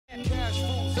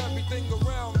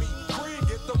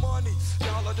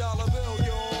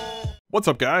What's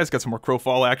up, guys? Got some more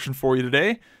Crowfall action for you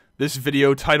today. This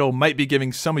video title might be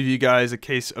giving some of you guys a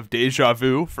case of deja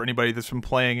vu for anybody that's been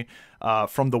playing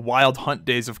from the Wild Hunt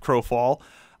days of Crowfall.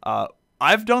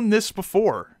 I've done this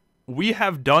before. We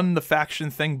have done the faction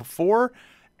thing before,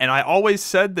 and I always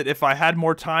said that if I had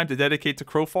more time to dedicate to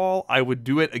Crowfall, I would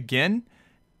do it again.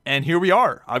 And here we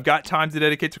are. I've got time to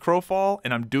dedicate to Crowfall,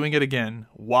 and I'm doing it again.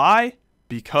 Why?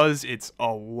 Because it's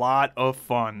a lot of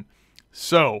fun.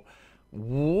 So,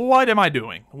 what am I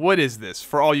doing? What is this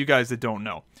for all you guys that don't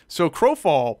know? So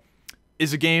Crowfall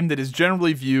is a game that is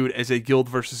generally viewed as a guild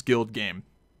versus guild game.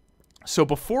 So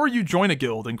before you join a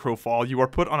guild in Crowfall, you are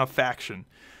put on a faction.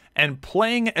 And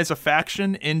playing as a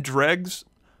faction in Dregs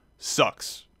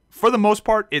sucks. For the most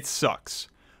part, it sucks.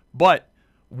 But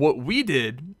what we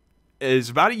did is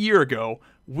about a year ago,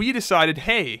 we decided,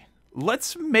 hey,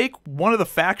 let's make one of the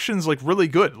factions like really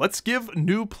good. Let's give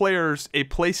new players a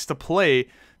place to play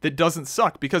that doesn't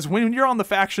suck, because when you're on the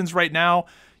factions right now,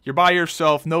 you're by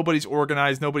yourself, nobody's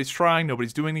organized, nobody's trying,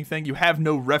 nobody's doing anything, you have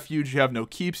no refuge, you have no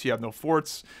keeps, you have no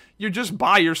forts, you're just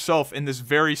by yourself in this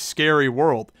very scary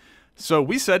world. So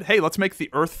we said, hey, let's make the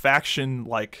Earth faction,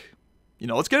 like, you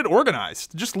know, let's get it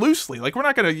organized, just loosely. Like, we're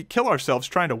not going to kill ourselves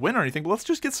trying to win or anything, but let's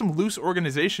just get some loose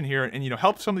organization here and, you know,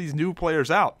 help some of these new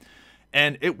players out.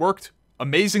 And it worked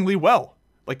amazingly well.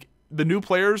 Like, the new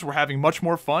players were having much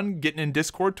more fun getting in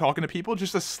Discord, talking to people.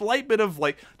 Just a slight bit of,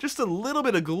 like, just a little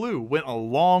bit of glue went a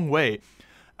long way.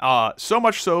 So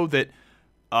much so that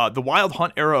the Wild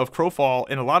Hunt era of Crowfall,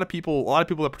 and a lot of people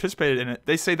that participated in it,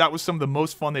 they say that was some of the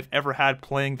most fun they've ever had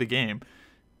playing the game.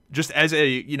 Just as a,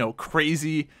 you know,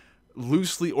 crazy,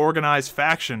 loosely organized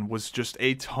faction was just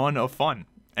a ton of fun.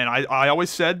 And I always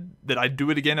said that I'd do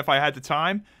it again if I had the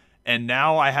time. And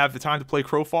now I have the time to play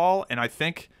Crowfall, and I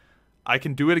think I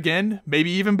can do it again, maybe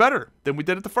even better than we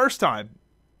did it the first time.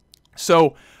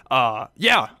 So,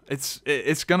 yeah,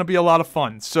 it's gonna be a lot of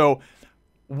fun. So,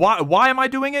 why am I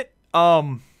doing it?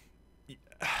 So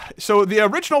the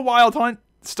original Wild Hunt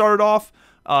started off,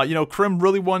 you know, Crim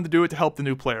really wanted to do it to help the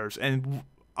new players, and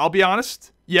I'll be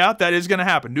honest, yeah, that is gonna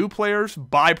happen. New players,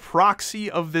 by proxy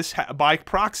of this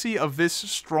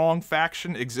strong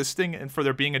faction existing, and for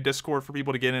there being a Discord for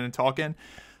people to get in and talk in,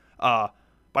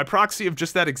 by proxy of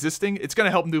just that existing, it's going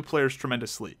to help new players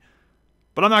tremendously.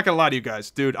 But I'm not going to lie to you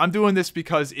guys, dude. I'm doing this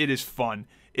because it is fun.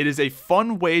 It is a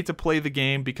fun way to play the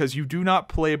game because you do not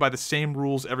play by the same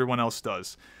rules everyone else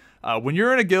does. When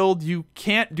you're in a guild, you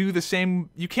can't do the same.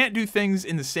 You can't do things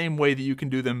in the same way that you can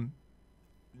do them.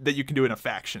 That you can do in a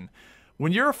faction.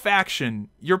 When you're a faction,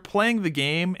 you're playing the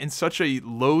game in such a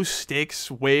low stakes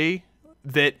way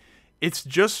that it's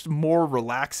just more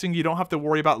relaxing. You don't have to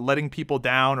worry about letting people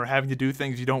down or having to do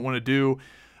things you don't want to do.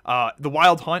 The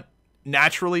Wild Hunt,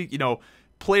 naturally, you know,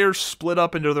 players split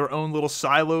up into their own little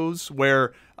silos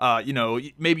where, you know,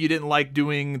 maybe you didn't like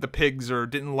doing the pigs or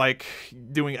didn't like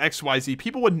doing XYZ.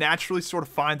 People would naturally sort of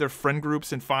find their friend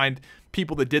groups and find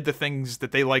people that did the things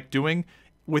that they like doing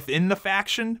within the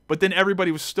faction, but then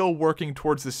everybody was still working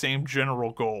towards the same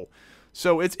general goal.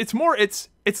 So it's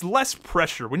less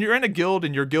pressure. When you're in a guild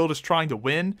and your guild is trying to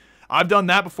win, I've done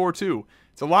that before too.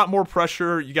 It's a lot more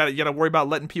pressure. You gotta worry about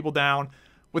letting people down.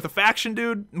 With a faction,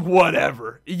 dude,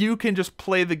 whatever. You can just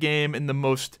play the game in the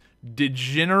most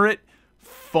degenerate,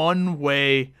 fun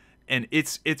way, and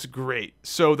it's great.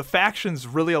 So the factions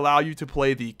really allow you to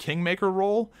play the Kingmaker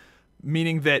role,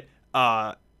 meaning that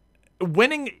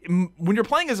winning, when you're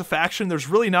playing as a faction, there's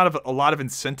really not a lot of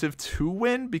incentive to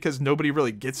win because nobody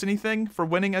really gets anything for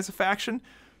winning as a faction,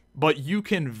 but you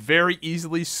can very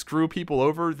easily screw people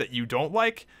over that you don't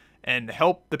like and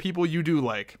help the people you do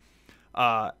like.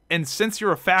 And since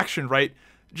you're a faction, right,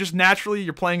 just naturally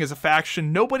you're playing as a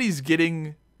faction, nobody's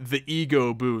getting the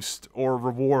ego boost or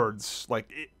rewards. Like,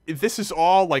 this is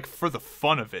all like for the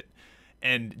fun of it,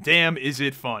 and damn is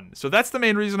it fun. So that's the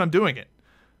main reason I'm doing it.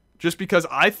 Just because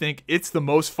I think it's the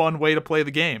most fun way to play the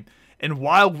game. And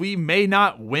while we may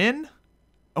not win,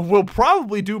 we'll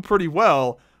probably do pretty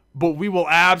well, but we will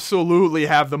absolutely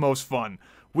have the most fun.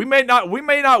 We may not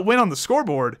win on the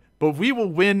scoreboard, but we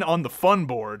will win on the fun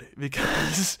board.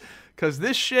 Because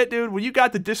this shit, dude, when you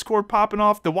got the Discord popping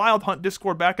off, the Wild Hunt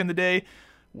Discord back in the day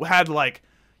had, like,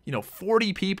 you know,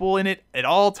 40 people in it at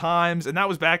all times, and that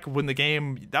was back when the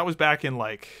game, that was back in,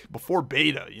 like, before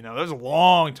beta, you know, that was a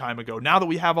long time ago. Now that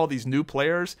we have all these new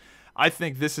players, I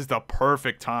think this is the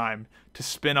perfect time to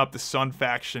spin up the Sun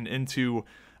faction into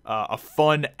a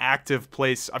fun, active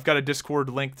place. I've got a Discord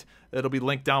linked, it'll be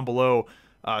linked down below,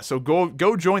 so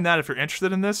go join that if you're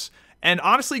interested in this, and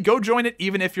honestly, go join it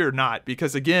even if you're not,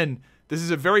 because again, this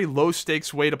is a very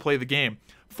low-stakes way to play the game.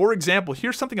 For example,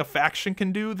 here's something a faction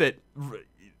can do that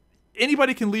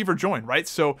anybody can leave or join, right?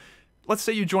 So let's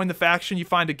say you join the faction, you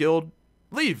find a guild,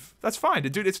 leave. That's fine,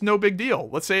 dude. It's no big deal.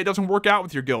 Let's say it doesn't work out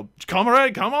with your guild. Come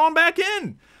on back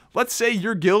in. Let's say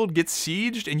your guild gets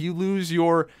sieged and you lose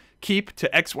your keep to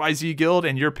XYZ guild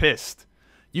and you're pissed.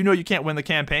 You know you can't win the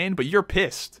campaign, but you're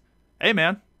pissed. Hey,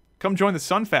 man, come join the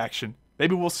Sun faction.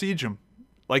 Maybe we'll siege them.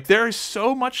 Like, there is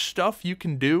so much stuff you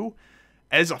can do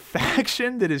as a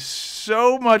faction that is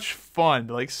so much fun.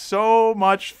 Like, so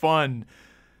much fun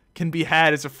can be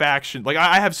had as a faction. Like,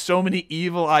 I have so many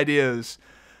evil ideas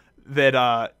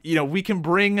that, you know, we can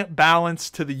bring balance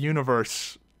to the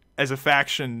universe as a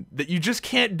faction that you just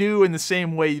can't do in the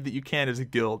same way that you can as a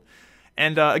guild.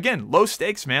 And again, low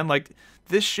stakes, man. Like,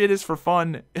 this shit is for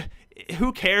fun.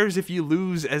 Who cares if you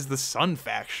lose as the Sun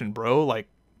faction, bro? Like,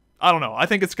 I don't know. I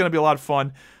think it's going to be a lot of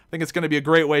fun. I think it's going to be a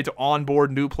great way to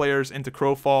onboard new players into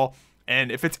Crowfall.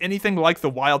 And if it's anything like the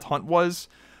Wild Hunt was,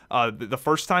 the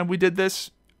first time we did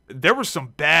this, there were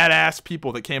some badass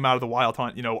people that came out of the Wild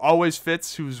Hunt. You know, Always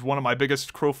Fitz, who's one of my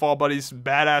biggest Crowfall buddies,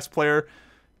 badass player,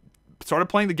 started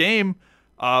playing the game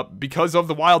because of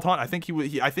the Wild Hunt. I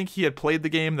think he had played the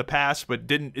game in the past, but it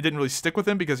didn't really stick with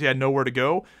him because he had nowhere to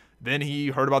go. Then he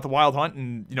heard about the Wild Hunt,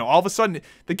 and you know, all of a sudden,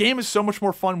 the game is so much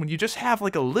more fun when you just have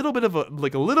like a little bit of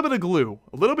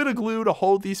glue to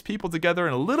hold these people together,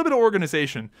 and a little bit of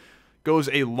organization goes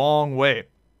a long way.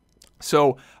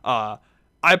 So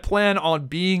I plan on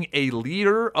being a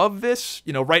leader of this.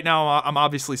 You know, right now I'm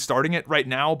obviously starting it right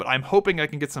now, but I'm hoping I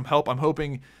can get some help. I'm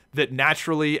hoping that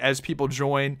naturally, as people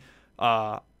join,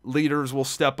 leaders will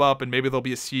step up, and maybe there'll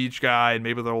be a siege guy, and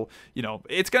maybe they'll, you know,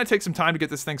 it's gonna take some time to get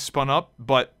this thing spun up,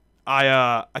 but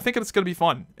I think it's gonna be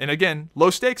fun. And again, low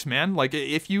stakes, man. Like,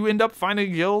 if you end up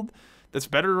finding a guild that's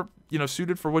better, you know,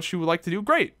 suited for what you would like to do,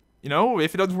 great. You know,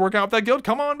 if it doesn't work out with that guild,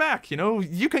 come on back. You know,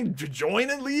 you can join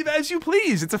and leave as you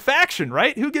please. It's a faction,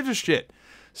 right? Who gives a shit?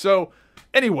 So,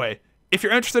 anyway, if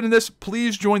you're interested in this,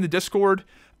 please join the Discord.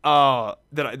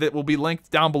 That will be linked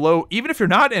down below. Even if you're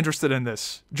not interested in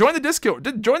this, join the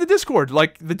Discord. Join the Discord.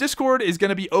 Like, the Discord is going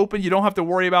to be open. You don't have to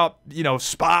worry about, you know,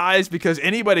 spies, because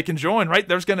anybody can join, right?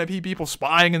 There's going to be people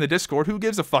spying in the Discord. Who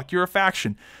gives a fuck? You're a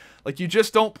faction. Like, you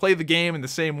just don't play the game in the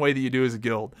same way that you do as a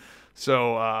guild.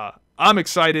 So, I'm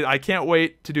excited. I can't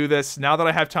wait to do this. Now that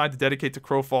I have time to dedicate to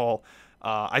Crowfall,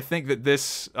 I think that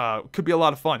this could be a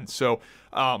lot of fun. So,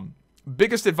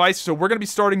 biggest advice. So we're going to be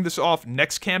starting this off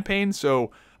next campaign. So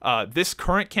this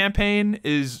current campaign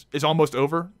is almost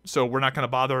over. So we're not going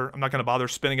to bother. I'm not going to bother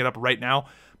spinning it up right now.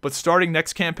 But starting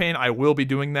next campaign, I will be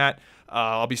doing that.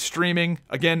 I'll be streaming.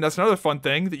 Again, that's another fun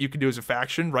thing that you can do as a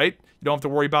faction, right? You don't have to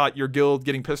worry about your guild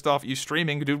getting pissed off at you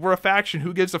streaming. Dude, we're a faction.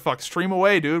 Who gives a fuck? Stream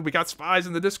away, dude. We got spies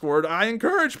in the Discord. I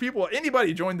encourage people,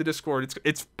 anybody, join the Discord.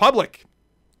 It's public.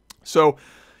 So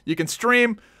you can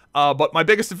stream. But my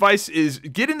biggest advice is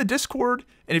get in the Discord.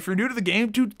 And if you're new to the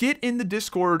game, dude, get in the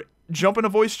Discord, jump in a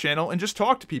voice channel, and just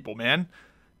talk to people, man.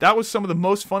 That was some of the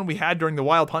most fun we had during the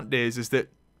Wild Hunt days, is that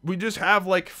we just have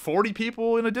like 40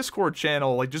 people in a Discord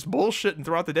channel, like just bullshitting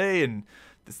throughout the day. And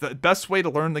it's the best way to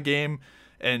learn the game.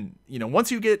 And, you know,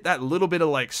 once you get that little bit of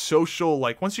like social,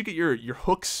 like once you get your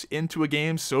hooks into a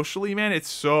game socially, man, it's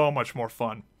so much more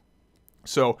fun.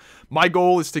 So my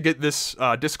goal is to get this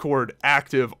Discord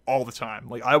active all the time.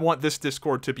 Like, I want this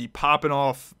Discord to be popping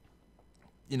off.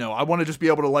 You know, I want to just be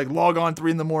able to like log on 3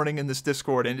 in the morning in this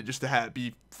Discord and it just to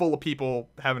be full of people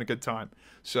having a good time.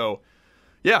 So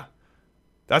yeah,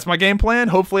 that's my game plan.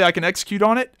 Hopefully I can execute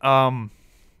on it.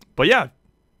 But yeah,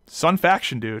 Sun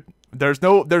faction, dude. There's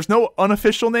no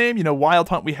unofficial name. You know, Wild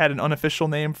Hunt, we had an unofficial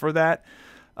name for that.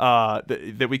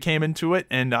 That we came into it,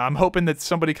 and I'm hoping that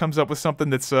somebody comes up with something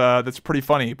that's pretty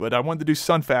funny. But I wanted to do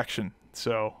Sun faction,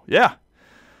 so yeah.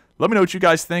 Let me know what you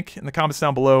guys think in the comments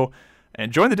down below,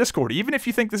 and join the Discord. Even if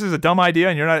you think this is a dumb idea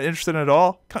and you're not interested in it at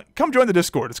all, come join the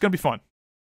Discord. It's gonna be fun.